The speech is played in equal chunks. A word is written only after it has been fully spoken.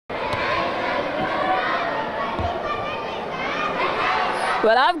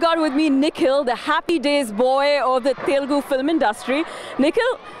Well, I've got with me Nikhil, the happy days boy of the Telugu film industry.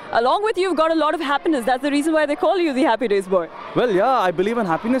 Nikhil, along with you, you've got a lot of happiness. That's the reason why they call you the happy days boy. Well, yeah, I believe in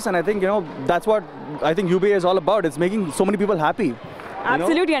happiness, and I think, that's what I think UBA is all about. It's making so many people happy.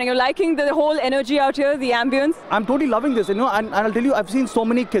 Absolutely, and you're liking the whole energy out here, the ambience? I'm totally loving this, and I'll tell you, I've seen so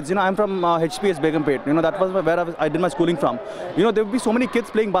many kids, I'm from HPS Begumpet, that was where I did my schooling from. There would be so many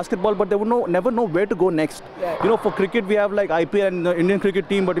kids playing basketball, but they would never know where to go next. Yeah. For cricket, we have like IPL and the Indian cricket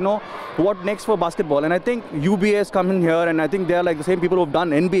team, but what next for basketball? And I think UBA is coming here, and I think they're like the same people who've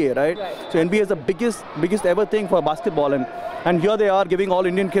done NBA, right? So NBA is the biggest ever thing for basketball, and here they are giving all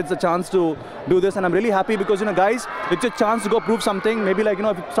Indian kids a chance to do this, and I'm really happy because, guys, it's a chance to go prove something. Maybe like,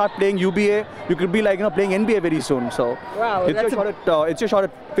 if you start playing UBA, you could be like, playing NBA very soon. So wow, it's your shot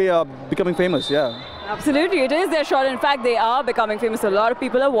at becoming famous, yeah. Absolutely, it is their shot. In fact, they are becoming famous. A lot of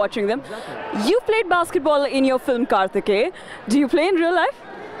people are watching them. Exactly. You played basketball in your film Karthikeya. Do you play in real life?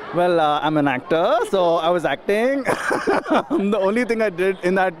 Well, I'm an actor, so I was acting. The only thing I did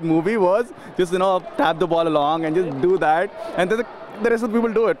in that movie was just, tap the ball along and just do that. And then the rest of the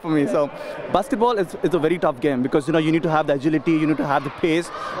people do it for me. So basketball is a very tough game because, you need to have the agility, you need to have the pace,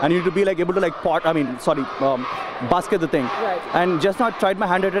 and you need to be like able to basket the thing. Right. And just now I tried my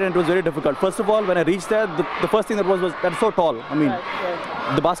hand at it and it was very difficult. First of all, when I reached there, the first thing that was that's so tall.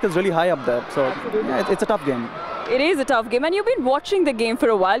 The basket's really high up there. So yeah, it's a tough game. It is a tough game, and you've been watching the game for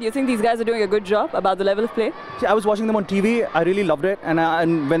a while. You think these guys are doing a good job about the level of play? See, I was watching them on TV. I really loved it,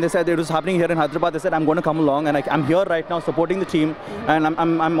 and when they said it was happening here in Hyderabad, they said I'm going to come along, and I'm here right now supporting the team, and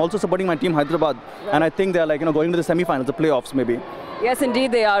I'm also supporting my team Hyderabad, and I think they're like going to the semi-finals, the playoffs maybe. Yes,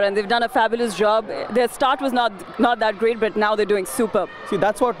 indeed they are, and they've done a fabulous job. Their start was not that great, but now they're doing superb. See,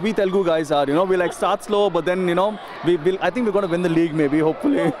 that's what we Telugu guys are. We like start slow, but then I think we're going to win the league maybe,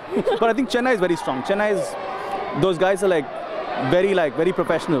 hopefully. But I think Chennai is very strong. Those guys are very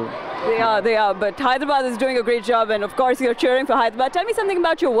professional. They are. But Hyderabad is doing a great job, and of course you're cheering for Hyderabad. Tell me something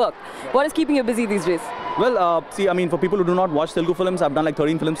about your work. What is keeping you busy these days? Well, for people who do not watch Telugu films, I've done like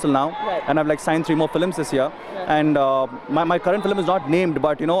 13 films till now, and I've signed 3 more films this year. And my current film is not named,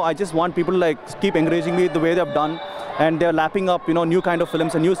 but I just want people to keep encouraging me the way they've done, and they're lapping up new kind of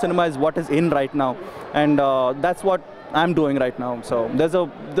films. And new cinema is what is in right now, and that's what I'm doing right now. So there's a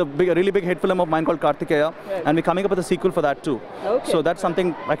really big hit film of mine called Karthikeya, and we're coming up with a sequel for that too. Okay. So that's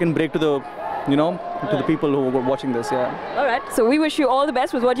something I can break to the to the people who are watching this. Yeah. All right. So we wish you all the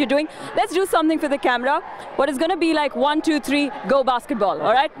best with what you're doing. Let's do something for the camera. What is going to be like 1, 2, 3, go basketball.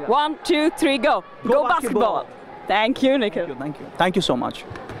 All right. 1, 2, 3, go. Go basketball. Thank you, Nikhil. Thank you so much.